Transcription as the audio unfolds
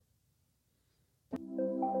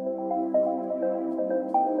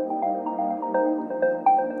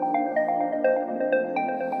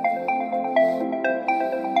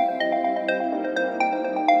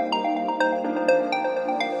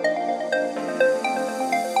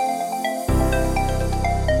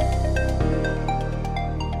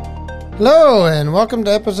Hello, and welcome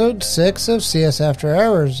to episode 6 of CS After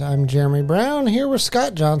Hours. I'm Jeremy Brown, here with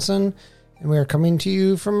Scott Johnson, and we are coming to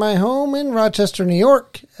you from my home in Rochester, New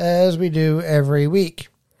York, as we do every week.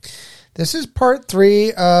 This is part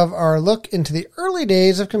 3 of our look into the early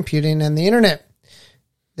days of computing and the internet.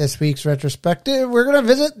 This week's retrospective, we're going to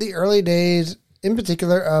visit the early days, in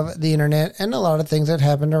particular, of the internet and a lot of things that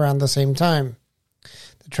happened around the same time.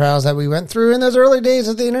 The trials that we went through in those early days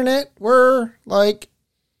of the internet were like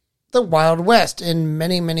the Wild West in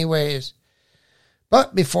many, many ways.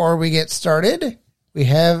 But before we get started, we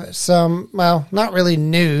have some, well, not really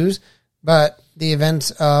news, but the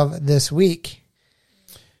events of this week.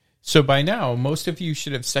 So by now, most of you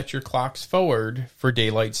should have set your clocks forward for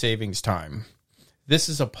daylight savings time. This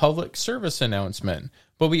is a public service announcement,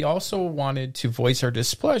 but we also wanted to voice our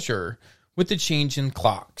displeasure with the change in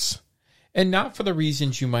clocks, and not for the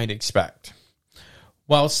reasons you might expect.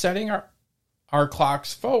 While setting our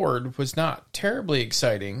clocks forward was not terribly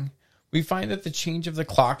exciting, we find that the change of the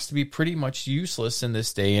clocks to be pretty much useless in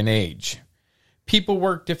this day and age. People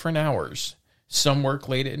work different hours. Some work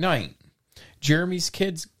late at night. Jeremy's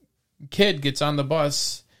kid gets on the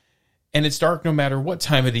bus, and it's dark no matter what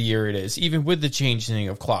time of the year it is, even with the changing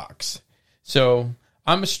of clocks. So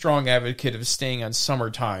I'm a strong advocate of staying on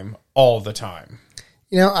summertime all the time.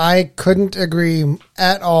 You know, I couldn't agree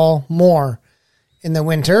at all more. In the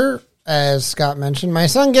winter, as Scott mentioned, my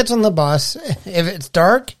son gets on the bus if it's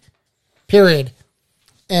dark, period.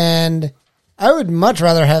 And I would much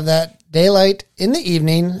rather have that daylight in the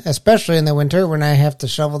evening, especially in the winter when I have to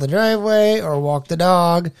shovel the driveway or walk the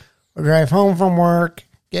dog or drive home from work,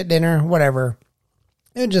 get dinner, whatever.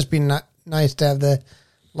 It would just be nice to have the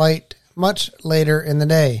light much later in the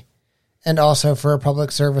day. And also for a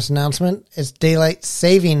public service announcement, it's daylight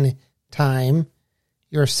saving time.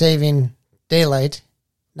 You're saving daylight,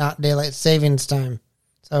 not daylight savings time.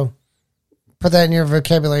 So put that in your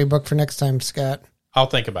vocabulary book for next time, Scott. I'll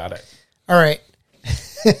think about it. All right.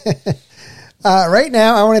 Right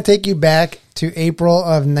now, I want to take you back to April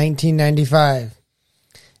of 1995.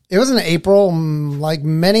 It was an April like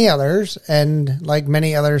many others, and like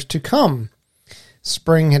many others to come.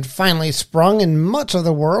 Spring had finally sprung in much of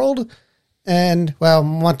the world, and, well,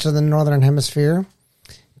 much of the northern hemisphere.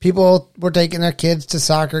 People were taking their kids to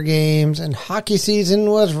soccer games, and hockey season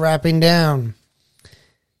was wrapping down.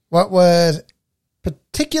 What was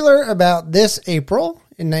particular about this April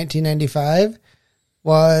in 1995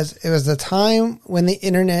 was it was the time when the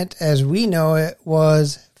internet as we know it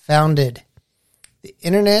was founded. The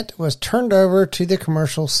internet was turned over to the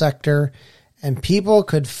commercial sector, and people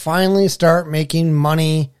could finally start making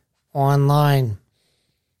money online.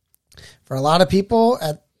 For a lot of people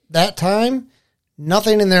at that time,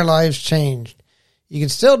 nothing in their lives changed. You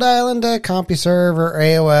could still dial into CompuServe or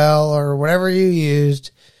AOL or whatever you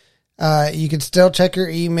used. You could still check your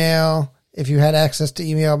email if you had access to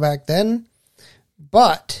email back then.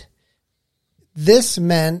 But this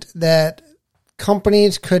meant that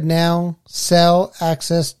companies could now sell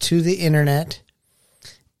access to the internet,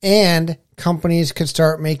 and companies could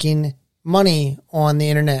start making money on the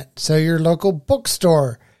internet. So your local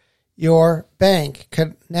bookstore, your bank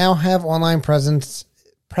could now have online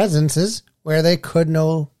presences where they could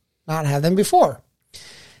not have them before.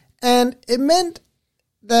 And it meant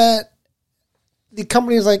that the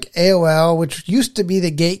companies like AOL, which used to be the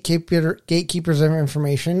gatekeepers of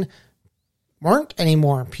information, weren't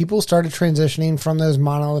anymore. People started transitioning from those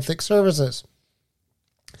monolithic services.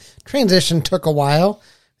 Transition took a while.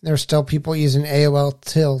 There's still people using AOL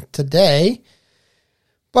till today.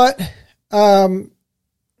 But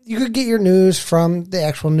you could get your news from the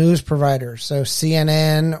actual news providers. So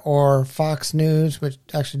CNN or Fox News, which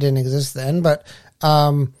actually didn't exist then. But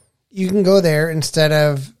you can go there instead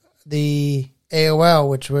of the AOL,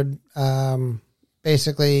 which would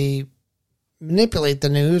basically manipulate the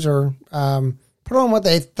news or put on what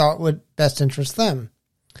they thought would best interest them.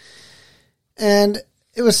 And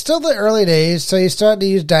it was still the early days, so you started to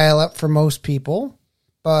use dial-up for most people,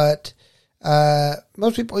 but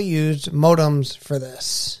most people used modems for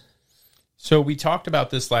this. So we talked about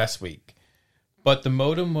this last week, but the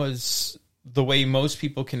modem was the way most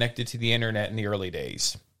people connected to the internet in the early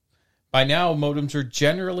days. By now, modems are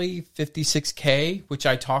generally 56K, which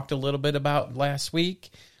I talked a little bit about last week,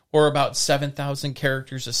 or about 7,000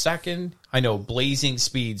 characters a second. I know, blazing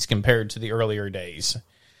speeds compared to the earlier days.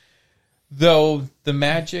 Though the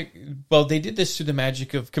magic, well, they did this through the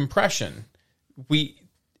magic of compression.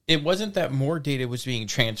 It wasn't that more data was being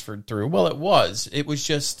transferred through. Well, it was. It was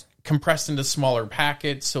just compressed into smaller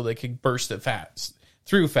packets so they could burst it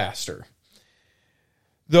through faster.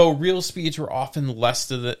 Though real speeds were often less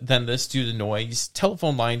than this due to noise,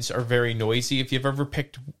 telephone lines are very noisy. If you've ever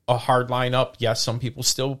picked a hard line up, yes, some people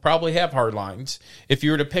still probably have hard lines. If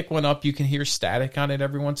you were to pick one up, you can hear static on it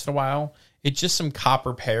every once in a while. It's just some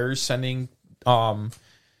copper pairs sending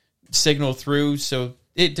signal through, so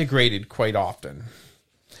it degraded quite often.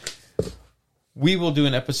 We will do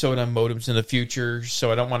an episode on modems in the future,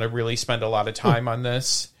 so I don't want to really spend a lot of time on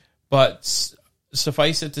this, but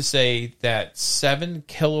suffice it to say that 7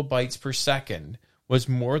 kilobytes per second was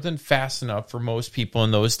more than fast enough for most people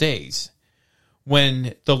in those days.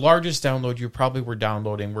 When the largest download you probably were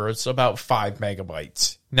downloading was about 5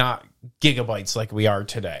 megabytes, not gigabytes like we are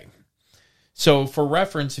today. So for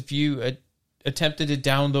reference, if you attempted to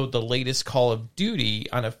download the latest Call of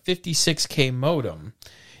Duty on a 56K modem,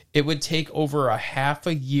 it would take over a half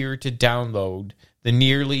a year to download the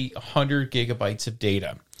nearly 100 gigabytes of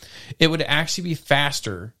data. It would actually be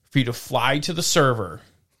faster for you to fly to the server,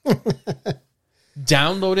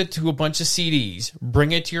 download it to a bunch of CDs,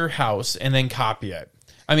 bring it to your house, and then copy it.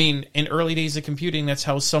 I mean, in early days of computing, that's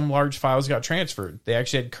how some large files got transferred. They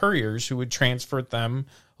actually had couriers who would transfer them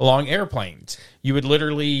along airplanes. You would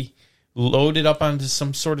literally load it up onto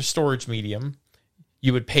some sort of storage medium.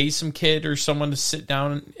 You would pay some kid or someone to sit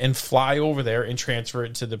down and fly over there and transfer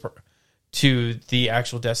it to the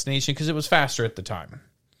actual destination because it was faster at the time.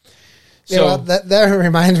 So, yeah, well, that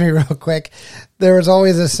reminds me real quick. There was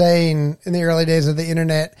always a saying in the early days of the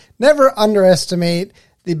internet, never underestimate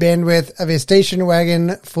the bandwidth of a station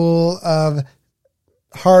wagon full of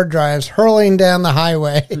hard drives hurling down the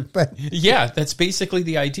highway. But yeah, that's basically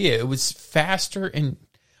the idea. It was faster and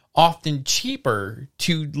often cheaper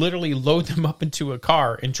to literally load them up into a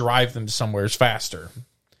car and drive them somewhere faster.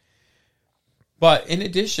 But in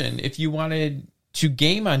addition, if you wanted to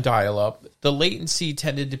game on dial-up, the latency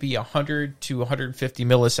tended to be 100 to 150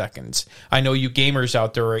 milliseconds. I know you gamers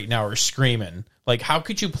out there right now are screaming, like, how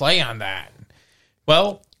could you play on that?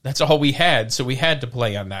 Well, that's all we had, so we had to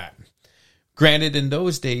play on that. Granted, in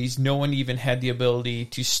those days, no one even had the ability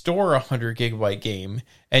to store a 100 gigabyte game,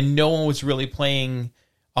 and no one was really playing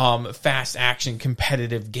fast action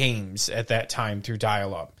competitive games at that time through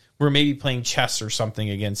dial-up. We're maybe playing chess or something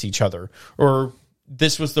against each other, or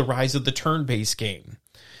this was the rise of the turn-based game,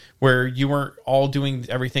 where you weren't all doing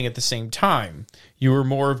everything at the same time. You were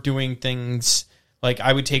more of doing things like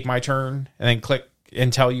I would take my turn and then click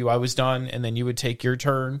and tell you I was done, and then you would take your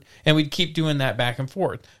turn, and we'd keep doing that back and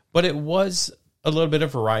forth. But it was a little bit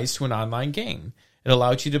of a rise to an online game. It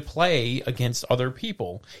allowed you to play against other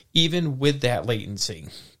people, even with that latency.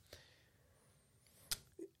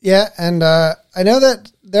 Yeah, and I know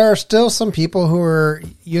that there are still some people who are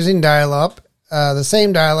using dial-up, the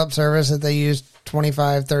same dial-up service that they used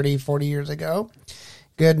 25, 30, 40 years ago.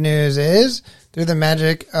 Good news is, through the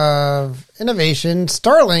magic of innovation,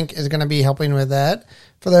 Starlink is going to be helping with that.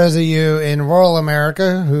 For those of you in rural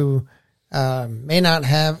America who may not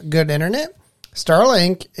have good internet,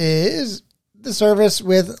 Starlink is the service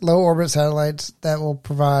with low orbit satellites that will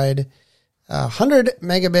provide 100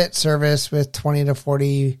 megabit service with 20 to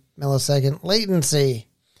 40 millisecond latency.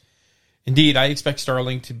 Indeed, I expect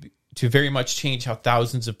Starlink to very much change how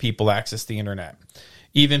thousands of people access the internet.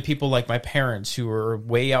 Even people like my parents who are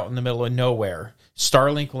way out in the middle of nowhere,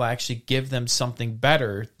 Starlink will actually give them something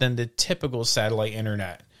better than the typical satellite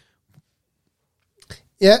internet.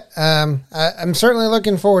 Yeah, I'm certainly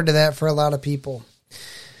looking forward to that for a lot of people.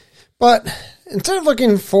 But instead of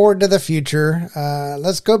looking forward to the future,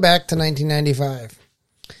 let's go back to 1995.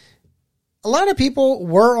 A lot of people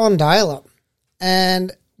were on dial-up.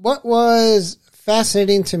 And what was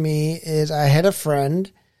fascinating to me is I had a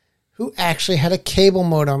friend who actually had a cable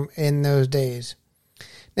modem in those days.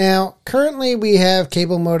 Now, currently we have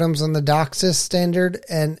cable modems on the DOCSIS standard,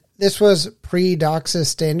 and this was pre-DOCSIS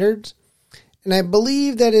standards. And I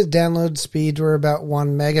believe that his download speeds were about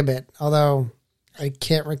 1 megabit, although I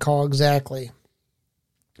can't recall exactly.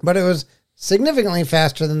 But it was significantly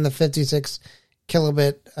faster than the 56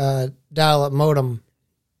 kilobit dial-up modem.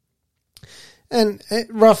 And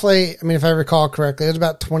roughly, I mean, if I recall correctly, it was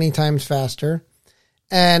about 20 times faster.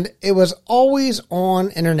 And it was always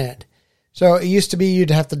on internet. So it used to be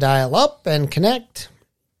you'd have to dial up and connect.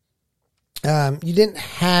 You didn't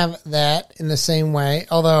have that in the same way,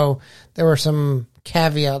 although there were some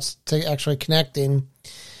caveats to actually connecting.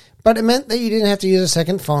 But it meant that you didn't have to use a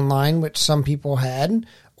second phone line, which some people had,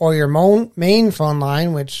 or your main phone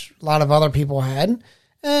line, which a lot of other people had.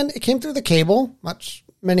 And it came through the cable,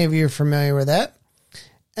 many of you are familiar with that.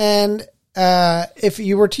 And if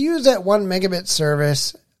you were to use that 1 megabit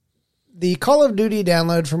service, the Call of Duty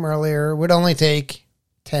download from earlier would only take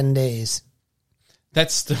 10 days.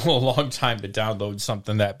 That's still a long time to download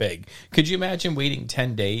something that big. Could you imagine waiting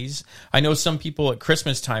 10 days? I know some people at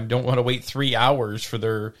Christmas time don't want to wait 3 hours for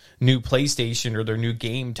their new PlayStation or their new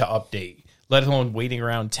game to update, let alone waiting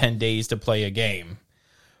around 10 days to play a game.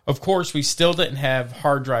 Of course, we still didn't have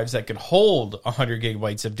hard drives that could hold 100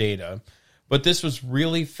 gigabytes of data, but this was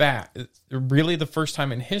really the first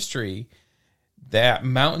time in history that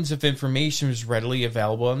mountains of information was readily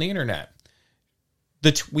available on the internet.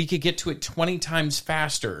 We could get to it 20 times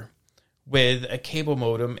faster with a cable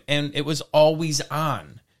modem, and it was always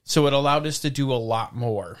on. So it allowed us to do a lot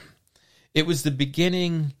more. It was the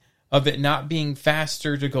beginning of it not being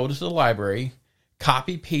faster to go to the library,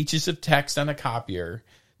 copy pages of text on a copier,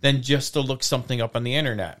 than just to look something up on the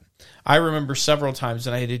internet. I remember several times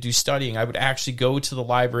when I had to do studying, I would actually go to the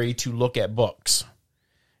library to look at books.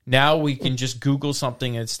 Now we can just Google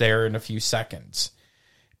something and it's there in a few seconds.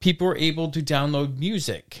 People were able to download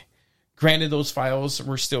music. Granted, those files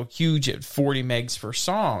were still huge at 40 megs per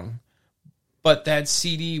song, but that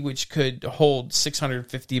CD, which could hold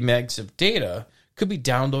 650 megs of data, could be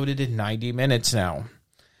downloaded in 90 minutes now.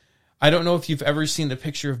 I don't know if you've ever seen the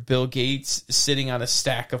picture of Bill Gates sitting on a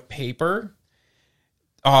stack of paper.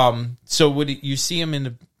 So you see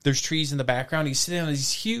him there's trees in the background. He's sitting on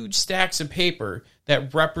these huge stacks of paper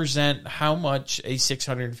that represent how much a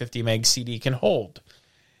 650 meg CD can hold.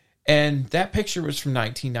 And that picture was from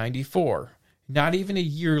 1994. Not even a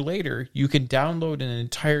year later, you can download an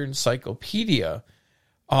entire encyclopedia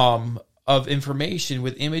of information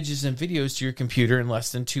with images and videos to your computer in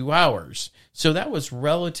less than 2 hours. So that was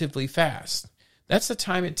relatively fast. That's the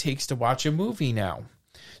time it takes to watch a movie now.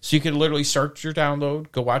 So you could literally start your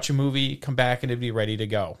download, go watch a movie, come back, and it'd be ready to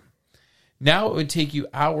go. Now it would take you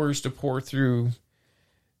hours to pour through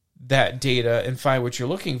that data and find what you're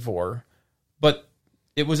looking for. But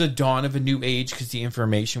it was a dawn of a new age because the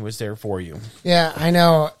information was there for you. Yeah, I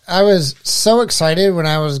know. I was so excited when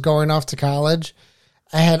I was going off to college.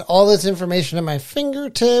 I had all this information at my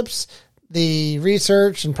fingertips. The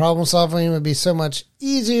research and problem solving would be so much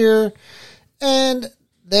easier. And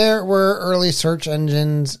there were early search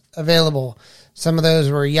engines available. Some of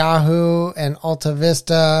those were Yahoo and Alta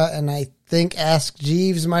Vista, and I think Ask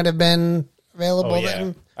Jeeves might have been available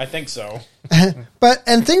then. I think so.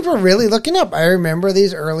 And things were really looking up. I remember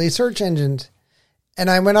these early search engines. And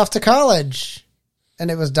I went off to college, and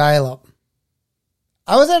it was dial-up.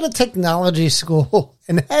 I was at a technology school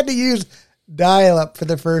and had to use dial-up for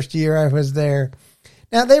the first year I was there.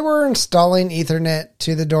 Now, they were installing Ethernet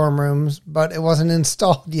to the dorm rooms, but it wasn't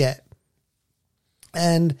installed yet.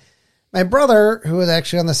 And my brother, who was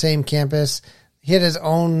actually on the same campus, he had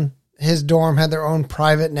his dorm had their own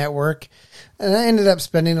private network. And I ended up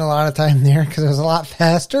spending a lot of time there because it was a lot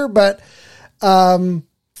faster. But, it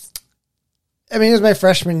was my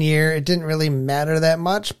freshman year. It didn't really matter that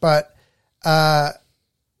much. But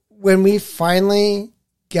when we finally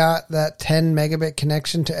got that 10 megabit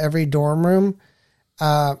connection to every dorm room,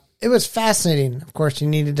 it was fascinating. Of course, you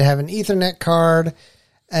needed to have an Ethernet card,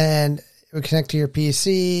 and it would connect to your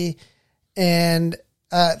PC. And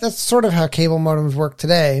that's sort of how cable modems work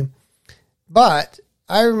today. But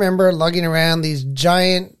I remember lugging around these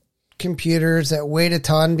giant computers that weighed a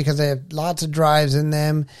ton because they had lots of drives in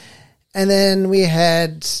them. And then we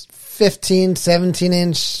had 15,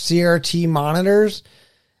 17-inch CRT monitors.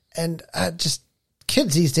 And just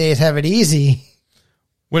kids these days have it easy.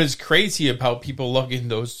 What is crazy about people lugging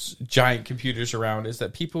those giant computers around is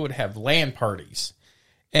that people would have LAN parties.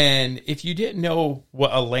 And if you didn't know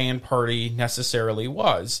what a LAN party necessarily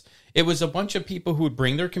was, it was a bunch of people who would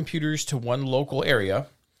bring their computers to one local area.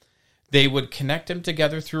 They would connect them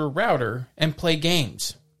together through a router and play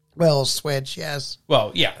games. Well, switch, yes.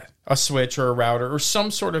 Well, yeah, a switch or a router or some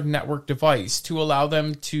sort of network device to allow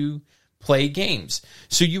them to play games.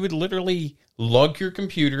 So you would literally lug your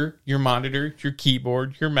computer, your monitor, your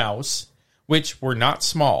keyboard, your mouse, which were not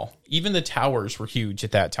small. Even the towers were huge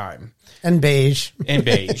at that time. And beige.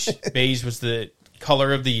 Beige was the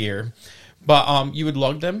color of the year. But you would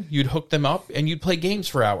lug them, you'd hook them up, and you'd play games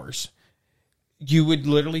for hours. You would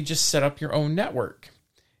literally just set up your own network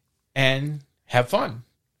and have fun.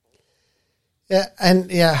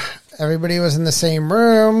 Yeah, everybody was in the same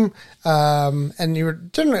room, and you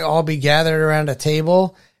would generally all be gathered around a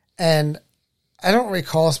table. And I don't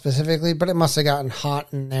recall specifically, but it must have gotten hot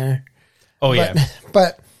in there. Oh, yeah.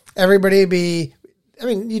 But everybody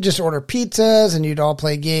you just order pizzas and you'd all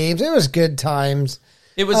play games. It was good times.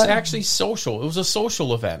 It was actually social. It was a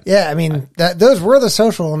social event. Yeah, those were the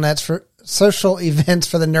social social events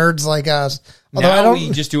for the nerds like us. Although Now we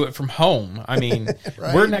just do it from home. I mean,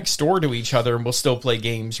 Right. we're next door to each other and we'll still play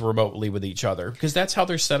games remotely with each other because that's how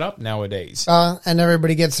they're set up nowadays. And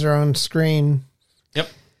everybody gets their own screen. Yep.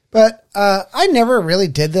 But I never really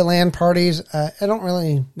did the LAN parties. I don't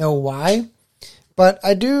really know why. But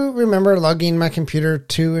I do remember lugging my computer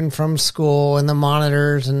to and from school and the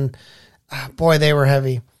monitors, and boy, they were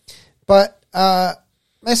heavy. But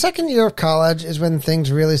my second year of college is when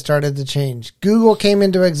things really started to change. Google came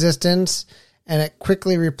into existence, and it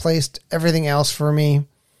quickly replaced everything else for me.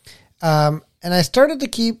 And I started to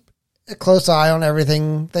keep a close eye on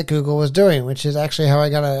everything that Google was doing, which is actually how I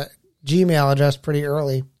got a Gmail address pretty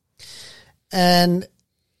early. And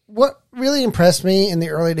what really impressed me in the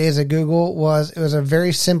early days of Google was it was a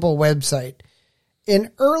very simple website.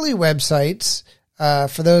 In early websites,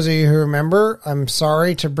 for those of you who remember, I'm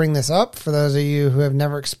sorry to bring this up. For those of you who have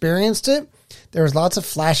never experienced it, there was lots of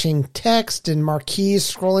flashing text and marquees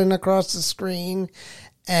scrolling across the screen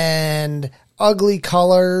and ugly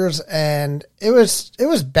colors, and it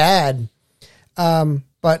was bad,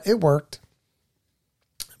 but it worked.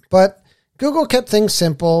 But Google kept things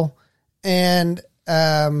simple, and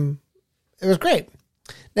it was great.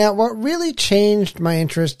 Now, what really changed my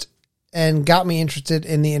interest and got me interested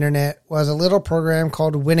in the internet was a little program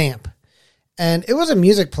called Winamp. And it was a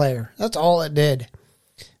music player. That's all it did.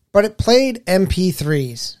 But it played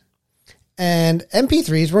MP3s. And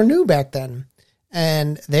MP3s were new back then.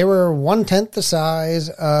 And they were 1/10 the size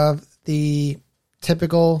of the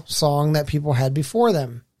typical song that people had before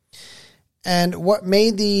them. And what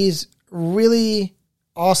made these really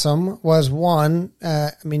awesome was one,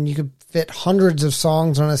 you could fit hundreds of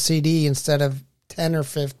songs on a CD instead of 10 or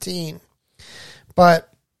 15.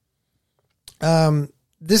 But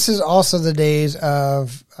this is also the days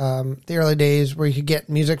of the early days where you could get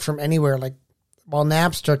music from anywhere, like while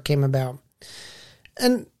Napster came about.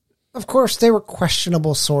 And of course, they were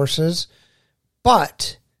questionable sources,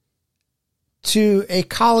 but to a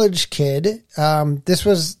college kid, this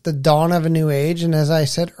was the dawn of a new age. And as I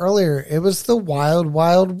said earlier, it was the wild,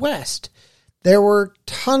 wild west. There were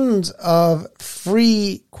tons of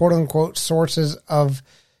free, quote unquote, sources of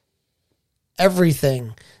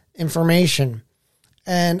everything, information.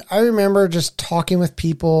 And I remember just talking with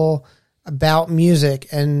people about music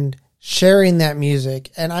and sharing that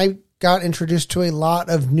music. And I got introduced to a lot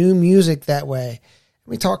of new music that way.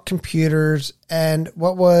 We talked computers, and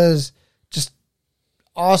what was just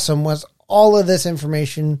awesome was all of this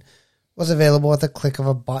information was available at the click of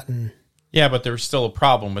a button. Yeah, but there was still a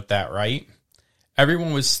problem with that, right?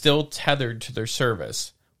 Everyone was still tethered to their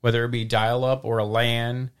service, whether it be dial-up or a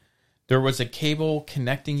LAN. There was a cable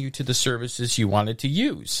connecting you to the services you wanted to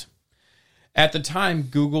use. At the time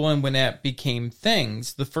Google and Winamp became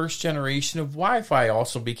things, the first generation of Wi-Fi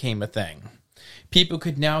also became a thing. People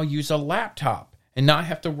could now use a laptop and not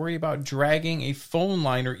have to worry about dragging a phone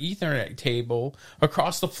line or Ethernet cable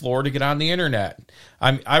across the floor to get on the internet.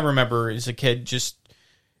 I remember as a kid just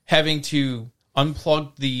having to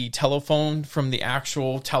unplug the telephone from the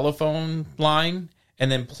actual telephone line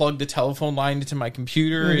and then plug the telephone line into my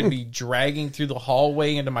computer and be dragging through the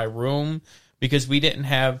hallway into my room because we didn't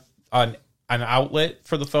have an outlet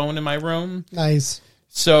for the phone in my room. Nice.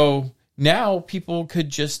 So now people could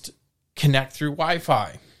just connect through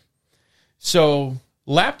Wi-Fi. So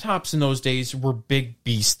laptops in those days were big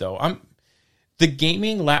beasts, though. The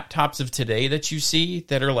gaming laptops of today that you see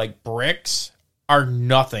that are like bricks are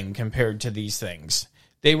nothing compared to these things.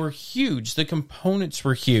 They were huge. The components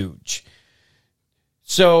were huge.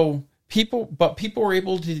 So people were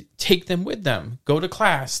able to take them with them, go to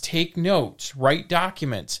class, take notes, write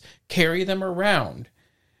documents, carry them around.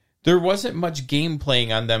 There wasn't much game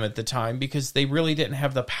playing on them at the time because they really didn't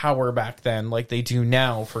have the power back then like they do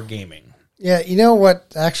now for gaming. Yeah, you know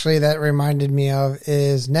what actually that reminded me of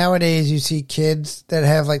is nowadays you see kids that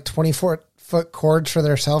have like 24-foot cords for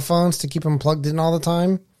their cell phones to keep them plugged in all the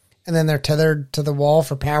time, and then they're tethered to the wall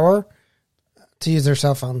for power to use their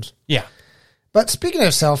cell phones. Yeah. But speaking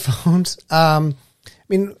of cell phones, Wi-Fi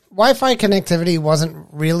connectivity wasn't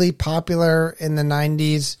really popular in the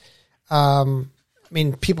 90s.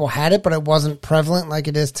 People had it, but it wasn't prevalent like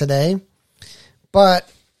it is today. But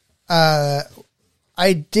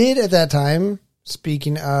I did at that time,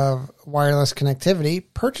 speaking of wireless connectivity,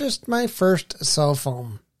 purchased my first cell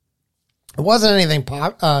phone. It wasn't anything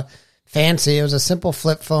fancy. It was a simple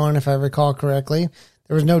flip phone, if I recall correctly.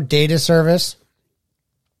 There was no data service,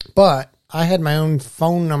 but I had my own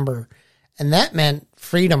phone number, and that meant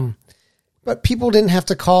freedom. But people didn't have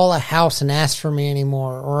to call a house and ask for me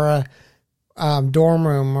anymore, or a dorm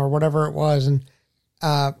room or whatever it was. And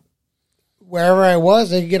wherever I was,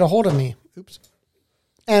 they could get a hold of me. Oops.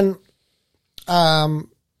 And, I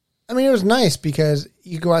mean, it was nice because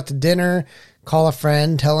you go out to dinner, call a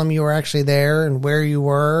friend, tell them you were actually there and where you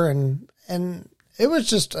were. And it was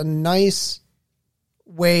just a nice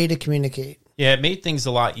way to communicate. Yeah, it made things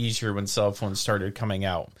a lot easier when cell phones started coming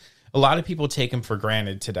out. A lot of people take them for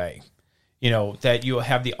granted today. You know, that you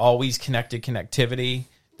have the always connected connectivity,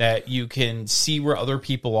 that you can see where other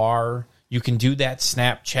people are. You can do that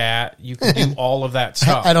Snapchat. You can do all of that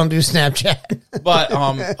stuff. I don't do Snapchat. But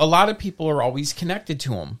a lot of people are always connected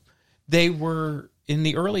to them. They were, in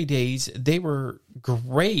the early days, they were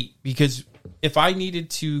great because if I needed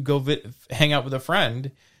to go hang out with a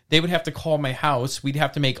friend, they would have to call my house. We'd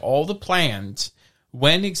have to make all the plans,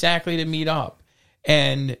 when exactly to meet up,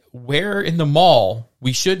 and where in the mall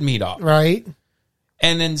we should meet up. Right.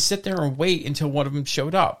 And then sit there and wait until one of them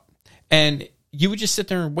showed up. And you would just sit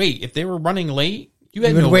there and wait. If they were running late, you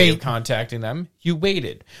had no way of contacting them. You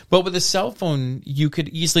waited. But with a cell phone, you could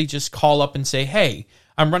easily just call up and say, hey,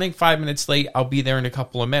 I'm running 5 minutes late. I'll be there in a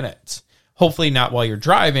couple of minutes. Hopefully not while you're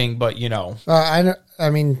driving, but you know. I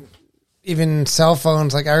mean, even cell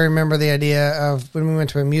phones, like I remember the idea of when we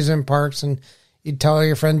went to amusement parks and you'd tell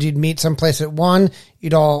your friends you'd meet someplace at 1,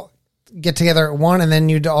 you'd all get together at 1, and then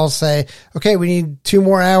you'd all say, okay, we need 2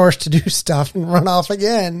 more hours to do stuff and run off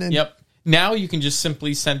again. And yep. Now you can just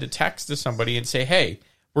simply send a text to somebody and say, hey,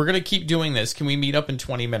 we're going to keep doing this. Can we meet up in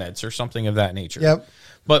 20 minutes or something of that nature? Yep.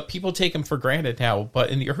 But people take them for granted now.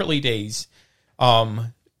 But in the early days,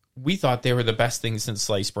 we thought they were the best thing since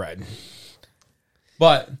sliced bread.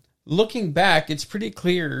 But looking back, it's pretty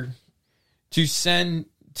clear to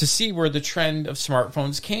see where the trend of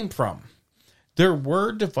smartphones came from. There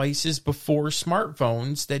were devices before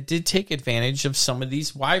smartphones that did take advantage of some of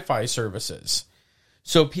these Wi-Fi services.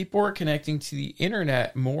 So people were connecting to the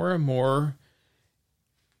internet more and more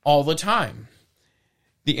all the time.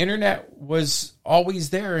 The internet was always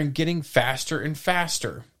there and getting faster and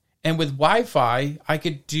faster. And with Wi-Fi, I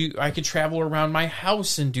could travel around my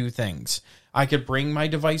house and do things. I could bring my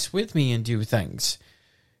device with me and do things.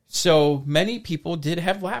 So many people did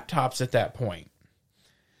have laptops at that point.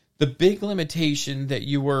 The big limitation that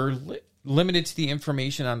you were limited to the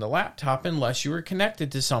information on the laptop unless you were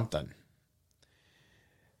connected to something.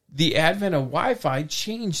 The advent of Wi-Fi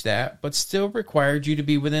changed that, but still required you to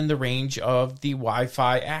be within the range of the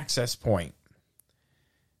Wi-Fi access point.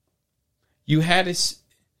 You had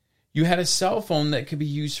a cell phone that could be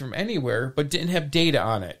used from anywhere, but didn't have data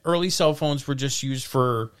on it. Early cell phones were just used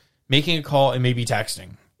for making a call and maybe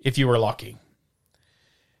texting, if you were lucky.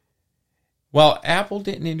 While Apple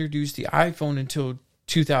didn't introduce the iPhone until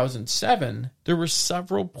 2007, there were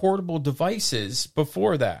several portable devices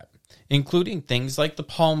before that, including things like the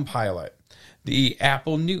Palm Pilot, the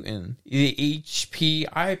Apple Newton, the HP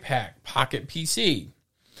iPad Pocket PC.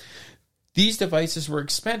 These devices were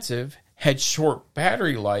expensive, had short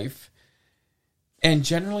battery life, and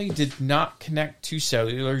generally did not connect to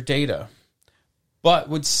cellular data, but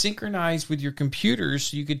would synchronize with your computer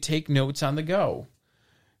so you could take notes on the go.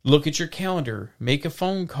 Look at your calendar, make a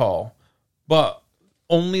phone call, but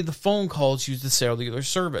only the phone calls use the cellular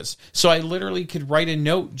service. So I literally could write a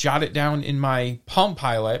note, jot it down in my Palm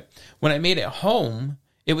Pilot. When I made it home,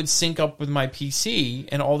 it would sync up with my PC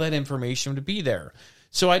and all that information would be there.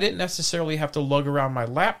 So I didn't necessarily have to lug around my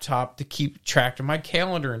laptop to keep track of my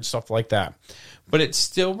calendar and stuff like that. But it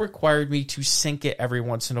still required me to sync it every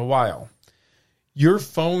once in a while. Your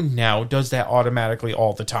phone now does that automatically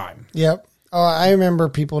all the time. Yep. Oh, I remember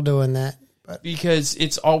people doing that. But because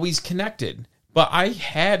it's always connected. But I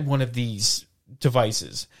had one of these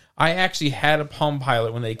devices. I actually had a Palm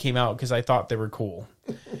Pilot when they came out because I thought they were cool.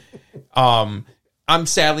 I'm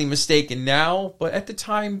sadly mistaken now, but at the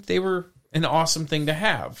time they were an awesome thing to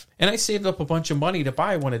have. And I saved up a bunch of money to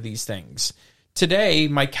buy one of these things. Today,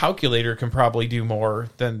 my calculator can probably do more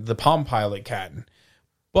than the Palm Pilot can.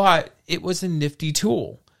 But it was a nifty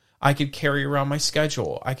tool. I could carry around my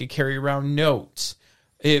schedule. I could carry around notes.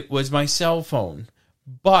 It was my cell phone.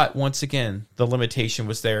 But once again, the limitation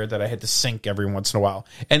was there that I had to sync every once in a while.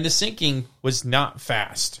 And the syncing was not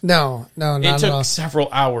fast. No, not at all. It took several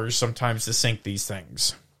hours sometimes to sync these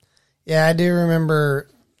things. Yeah, I do remember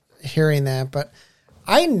hearing that. But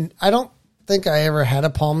I don't think I ever had a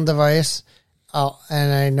Palm device.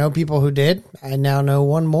 And I know people who did. I now know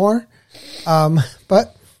one more.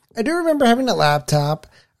 But I do remember having a laptop.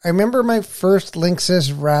 I remember my first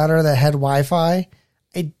Linksys router that had Wi-Fi.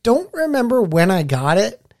 I don't remember when I got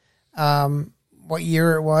it, what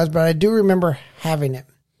year it was, but I do remember having it.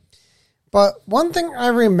 But one thing I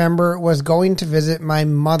remember was going to visit my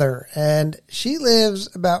mother, and she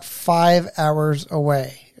lives about 5 hours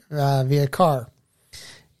away via car.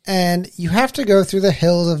 and you have to go through the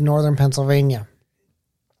hills of northern Pennsylvania.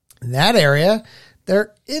 In that area,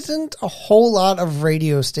 there isn't a whole lot of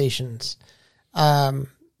radio stations.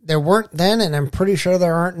 There weren't then, and I'm pretty sure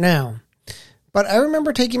there aren't now. But I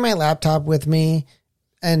remember taking my laptop with me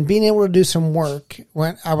and being able to do some work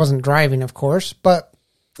when I wasn't driving, of course, but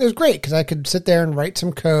it was great because I could sit there and write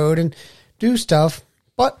some code and do stuff,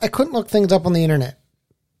 but I couldn't look things up on the internet.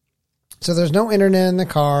 So there's no internet in the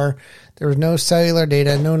car. There was no cellular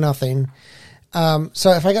data, no nothing.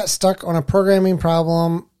 So if I got stuck on a programming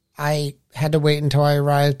problem, I had to wait until I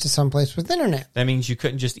arrived to someplace with internet. That means you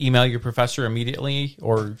couldn't just email your professor immediately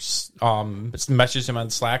or message him on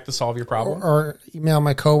Slack to solve your problem? Or email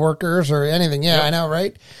my coworkers or anything. Yeah, yep. I know,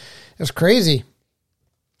 right? It was crazy.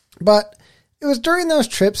 But it was during those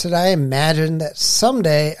trips that I imagined that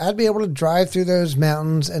someday I'd be able to drive through those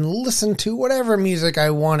mountains and listen to whatever music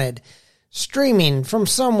I wanted, streaming from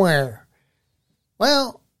somewhere.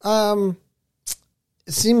 Well,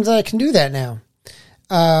 it seems that I can do that now.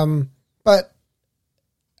 But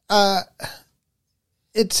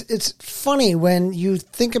it's funny when you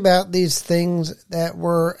think about these things that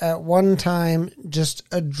were at one time just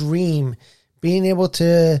a dream, being able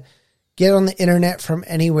to get on the internet from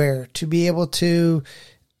anywhere, to be able to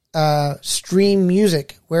stream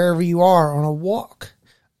music wherever you are on a walk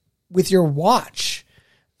with your watch.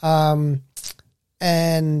 And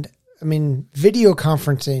I mean, video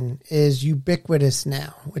conferencing is ubiquitous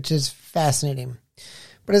now, which is fascinating.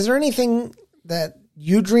 But is there anything that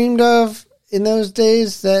you dreamed of in those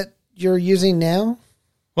days that you're using now?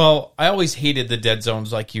 Well, I always hated the dead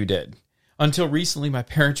zones like you did. Until recently, my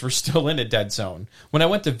parents were still in a dead zone. When I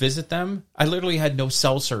went to visit them, I literally had no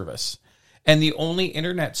cell service. And the only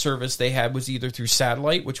internet service they had was either through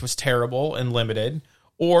satellite, which was terrible and limited,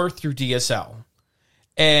 or through DSL.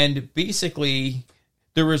 And basically,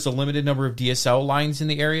 there was a limited number of DSL lines in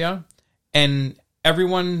the area, and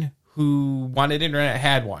everyone who wanted internet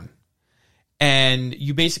had one. And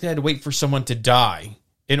you basically had to wait for someone to die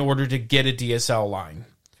in order to get a DSL line.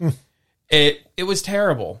 It was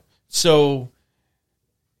terrible. So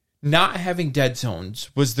not having dead zones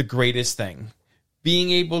was the greatest thing.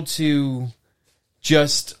 Being able to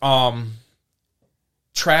just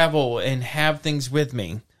travel and have things with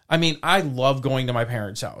me. I mean, I love going to my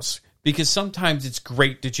parents' house because sometimes it's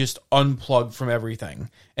great to just unplug from everything.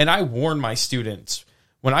 And I warn my students,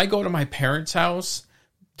 when I go to my parents' house,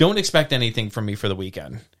 don't expect anything from me for the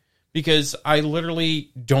weekend because I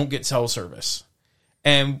literally don't get cell service.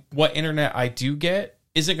 And what internet I do get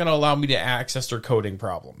isn't going to allow me to access their coding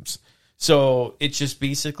problems. So it's just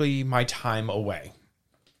basically my time away.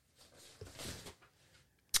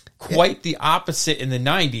 Quite the opposite in the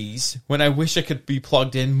 90s when I wish I could be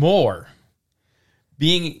plugged in more.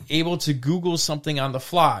 Being able to Google something on the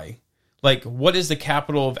fly, like what is the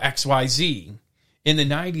capital of XYZ? In the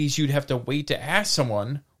 90s, you'd have to wait to ask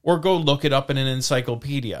someone or go look it up in an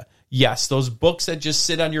encyclopedia. Yes, those books that just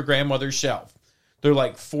sit on your grandmother's shelf. They're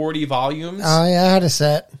like 40 volumes. Oh, yeah, I had a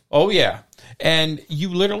set. Oh, yeah. And you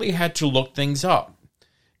literally had to look things up.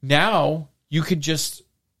 Now, you could just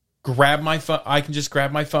grab my phone. I can just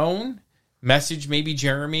grab my phone, message maybe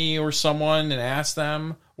Jeremy or someone and ask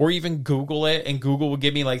them, or even Google it, and Google will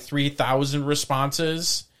give me like 3,000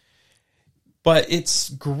 responses. But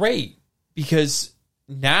it's great because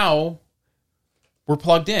now we're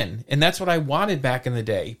plugged in. And that's what I wanted back in the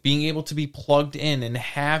day, being able to be plugged in and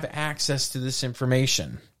have access to this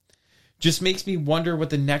information. Just makes me wonder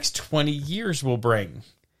what the next 20 years will bring.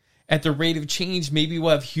 At the rate of change, maybe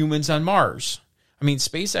we'll have humans on Mars. I mean,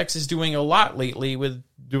 SpaceX is doing a lot lately with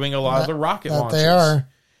doing a lot of the rocket launches. They are.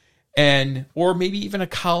 Or maybe even a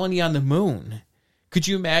colony on the moon. Could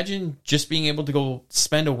you imagine just being able to go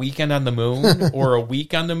spend a weekend on the moon or a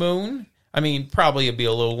week on the moon? I mean, probably it'd be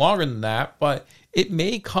a little longer than that, but it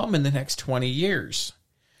may come in the next 20 years.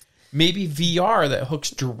 Maybe VR that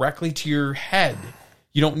hooks directly to your head.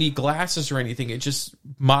 You don't need glasses or anything. It just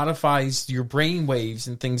modifies your brain waves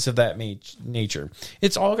and things of that nature.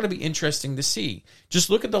 It's all going to be interesting to see. Just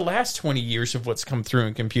look at the last 20 years of what's come through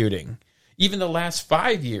in computing. Even the last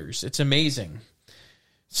 5 years. It's amazing.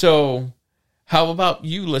 So how about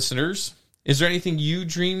you, listeners? Is there anything you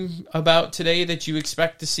dream about today that you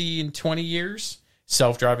expect to see in 20 years?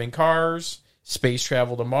 Self-driving cars, space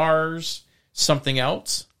travel to Mars, something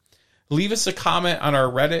else? Leave us a comment on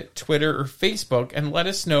our Reddit, Twitter, or Facebook and let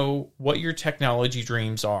us know what your technology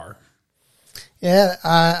dreams are. Yeah,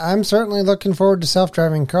 I'm certainly looking forward to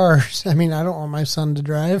self-driving cars. I mean, I don't want my son to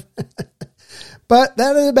drive. But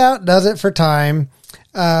that about does it for time.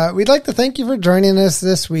 We'd like to thank you for joining us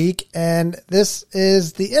this week. And this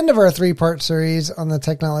is the end of our 3-part series on the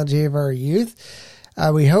technology of our youth.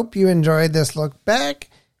 We hope you enjoyed this look back.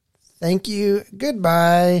 Thank you.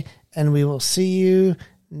 Goodbye. And we will see you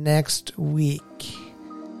next week.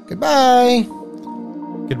 Goodbye.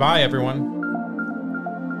 Goodbye, everyone.